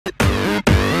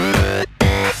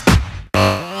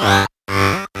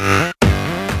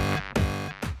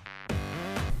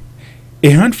A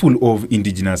handful of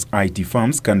indigenous IT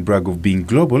firms can brag of being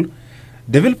global,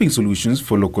 developing solutions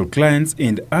for local clients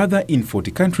and other in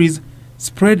 40 countries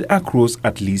spread across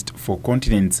at least 4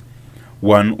 continents.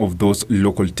 One of those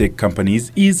local tech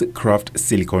companies is Craft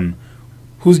Silicon,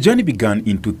 whose journey began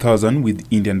in 2000 with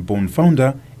Indian-born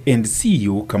founder and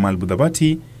CEO Khamal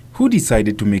Budhabhatti, who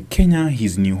decided to make Kenya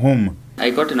his new home.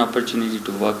 I got an opportunity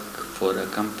to work for a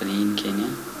company in Kenya.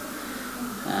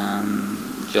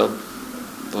 Job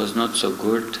was not so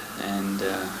good, and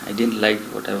I didn't like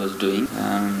what I was doing.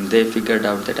 They figured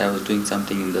out that I was doing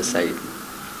something in the side.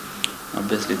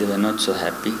 Obviously they were not so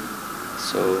happy,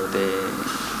 so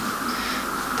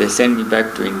they sent me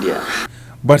back to India.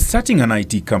 But starting an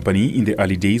IT company in the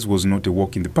early days was not a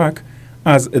walk in the park,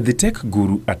 as the tech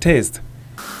guru attests.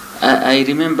 I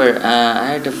remember I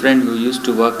had a friend who used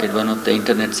to work at one of the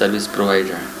internet service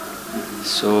provider.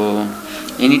 So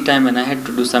anytime when I had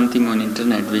to do something on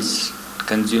internet which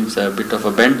consumes a bit of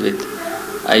a bandwidth,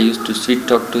 I used to sweet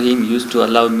talk to him. He used to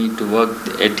allow me to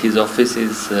work at his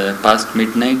offices past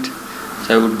midnight.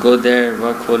 So I would go there,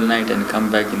 work whole night and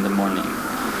come back in the morning.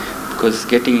 Because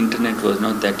getting internet was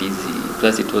not that easy.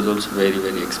 Plus it was also very,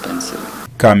 very expensive.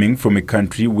 Coming from a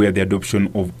country where the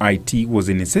adoption of IT was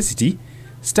a necessity,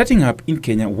 starting up in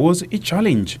Kenya was a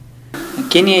challenge.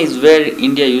 Kenya is where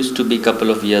India used to be a couple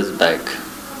of years back,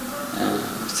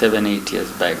 7-8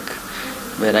 years back,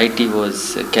 where IT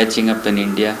was catching up in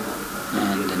India,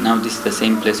 and now this is the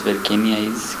same place where Kenya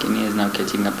is. Kenya is now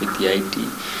catching up with the IT,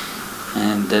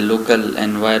 and the local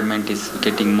environment is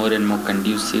getting more and more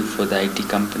conducive for the IT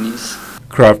companies.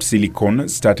 Craft Silicon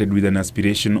started with an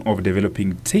aspiration of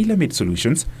developing tailor-made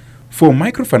solutions for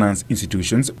microfinance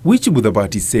institutions, which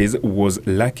Budhabhatti says was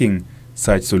lacking.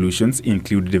 Such solutions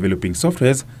include developing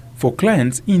softwares for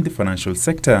clients in the financial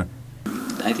sector.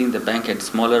 I think the bank had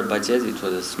smaller budgets. It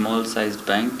was a small-sized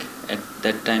bank. At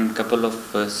that time, a couple of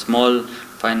small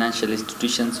financial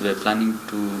institutions were planning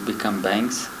to become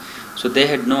banks. So they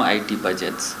had no IT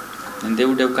budgets. And they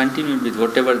would have continued with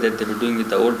whatever that they were doing with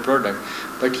the old product.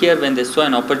 But here, when they saw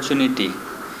an opportunity,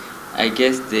 I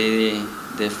guess they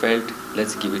felt,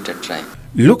 let's give it a try.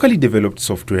 Locally developed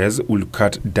softwares will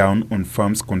cut down on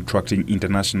firms contracting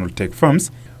international tech firms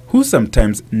who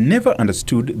sometimes never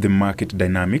understood the market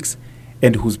dynamics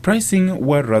and whose pricing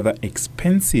were rather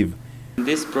expensive.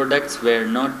 These products were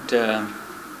not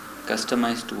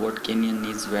customized to what Kenyan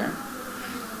needs were.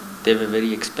 They were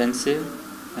very expensive.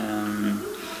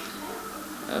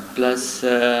 Plus,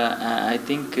 I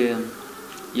think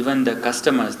even the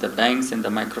customers, the banks and the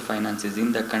microfinances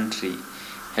in the country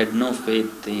had no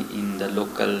faith in the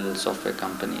local software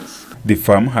companies. The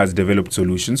firm has developed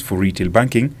solutions for retail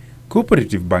banking,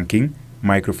 cooperative banking,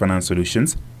 microfinance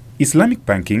solutions, Islamic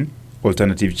banking,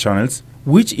 alternative channels,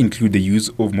 which include the use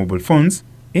of mobile phones,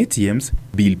 ATMs,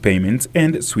 bill payments,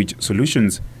 and switch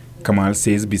solutions. Khamal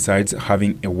says besides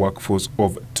having a workforce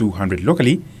of 200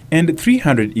 locally and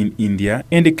 300 in India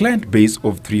and a client base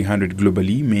of 300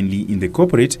 globally, mainly in the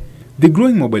corporate, the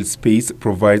growing mobile space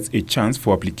provides a chance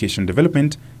for application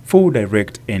development for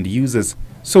direct end users.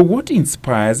 So what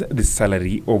inspires the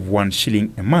salary of 1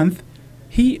 shilling a month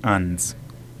he earns?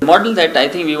 The model that I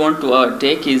think we want to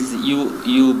take is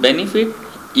you benefit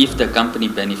if the company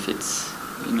benefits.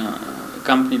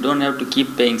 Company don't have to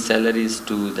keep paying salaries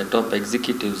to the top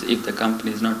executives if the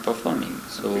company is not performing.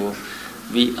 So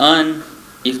we earn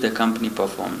if the company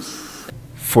performs.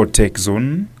 For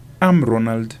Techzone, I'm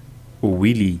Ronald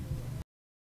Owili.